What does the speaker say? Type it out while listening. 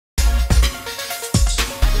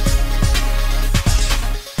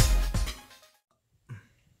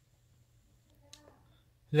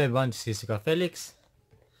Hello everyone, this is Felix.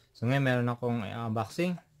 So ngayon meron akong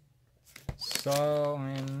unboxing. So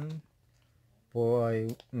ngayon po ay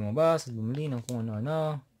lumabas at bumili ng kung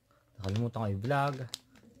ano-ano. Nakalimutan ko i-vlog.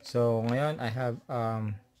 So ngayon I have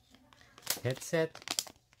headset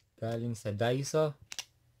galing sa Daiso.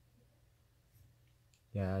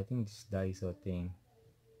 Yeah, I think this Daiso thing.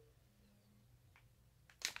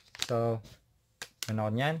 So ano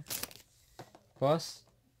ako niyan? Tapos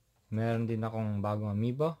meron din akong bagong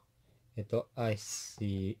amiibo. Ito ay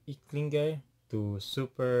si Icklinger to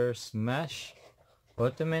Super Smash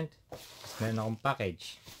Ultimate. Tapos meron akong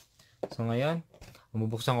package. So ngayon,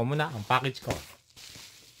 bubuksan ko muna ang package ko.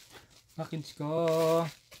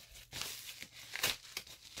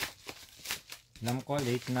 Alam ko,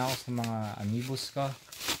 late na ako sa mga amiibos ko.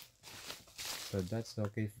 So that's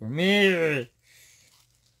okay for me.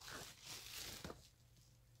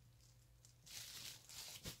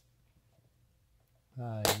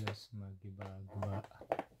 Ayos, magiba-giba.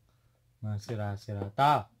 Masira-sira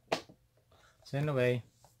ta. So anyway,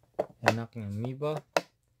 yan aking amiibo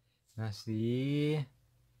na si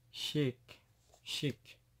Chic.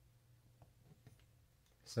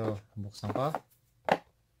 So, buksan ko.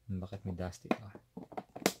 Bakit may dusty ito?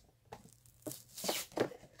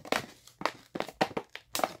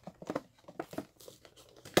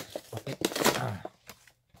 Bakit?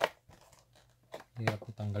 Hirap ko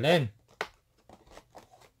tanggalin.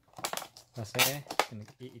 Kasi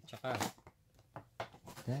nag-iitsa ka.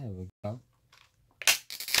 There we go.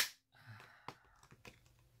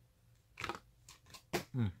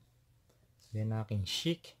 So yan aking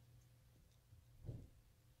Chic.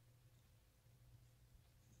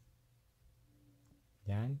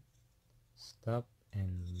 Yan. Top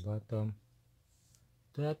and bottom.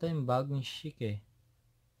 Ito yata yung bagong Chic eh.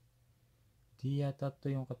 Di yata ito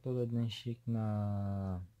yung katulad ng Chic na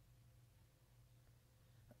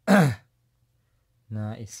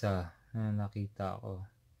na isa na nakita ko.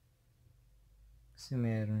 Kasi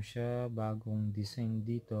meron siya bagong design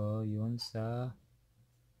dito, yun sa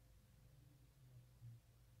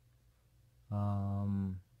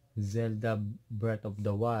Zelda Breath of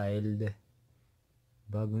the Wild.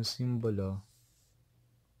 Bagong simbolo.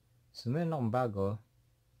 So meron akong bago.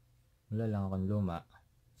 Wala lang akong luma.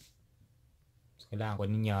 So kailangan ko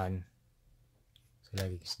ninyan. So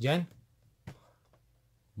lagi ko dyan.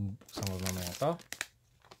 Buksan ko mamaya ito.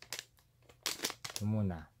 Ito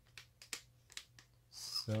muna.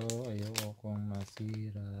 So ayoko kong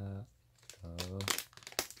masira. Ito.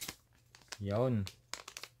 Yun.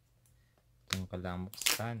 Itong kailangan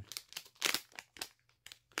buksan.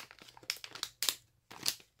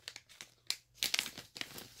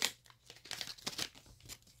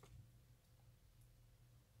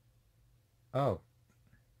 Oh.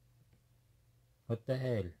 What the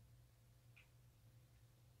hell?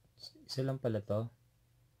 Isa lang pala to.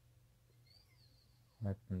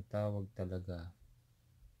 At ang tawag talaga.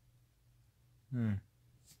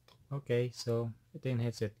 Okay, so ito yung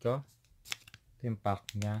headset ko. Ito yung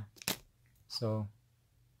pack niya. So,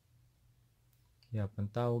 yeah,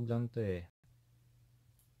 pantawag lang to eh.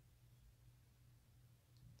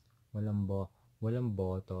 Walang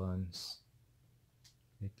buttons.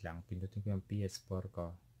 Wait lang, pindutin ko yung PS4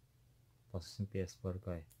 ko. Poses yung PS4 ko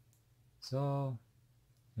eh. So,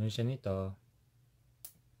 ano siya nito?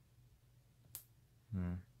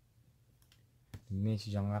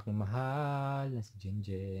 Nag-message ang aking mahal na si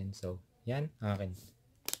Jenjen. So, yan, akin.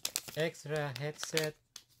 Extra headset.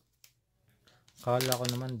 Kala ko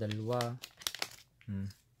naman dalawa.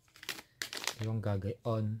 Yung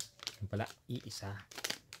gagayon. Yung pala, iisa.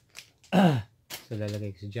 So,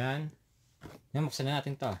 lalagay ko dyan. Yan, buksan na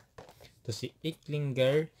natin to. Ito si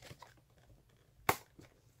Icklinger.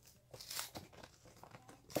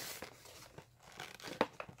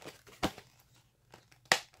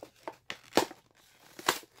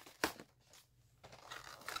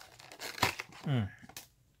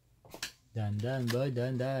 Dandan boy,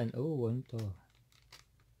 dandan. Oh, ano to?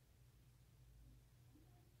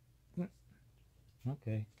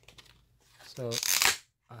 Okay. So,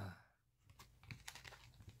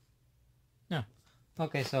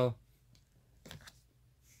 okay, so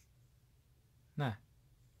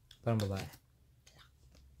parang babae.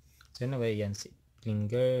 So anyway, yan si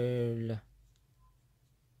Icklinger.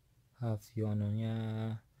 Half yung ano niya,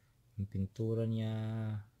 yung pintura niya,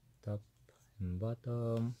 top and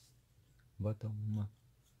bottom.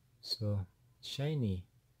 So shiny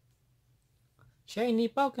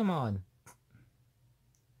Pokemon.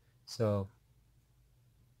 So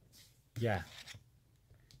yeah,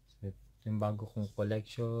 so, yung bago kong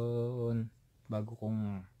collection, bago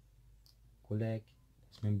kong collect.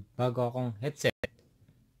 May bago akong headset.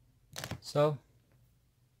 So,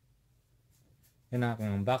 yun ang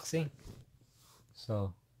aking unboxing.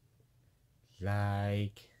 So,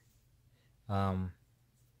 like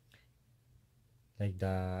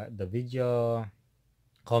the video,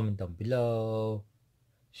 comment down below,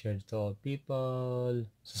 share it to all people,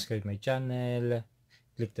 subscribe my channel,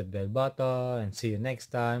 click the bell button, and see you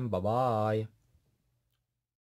next time. Bye bye.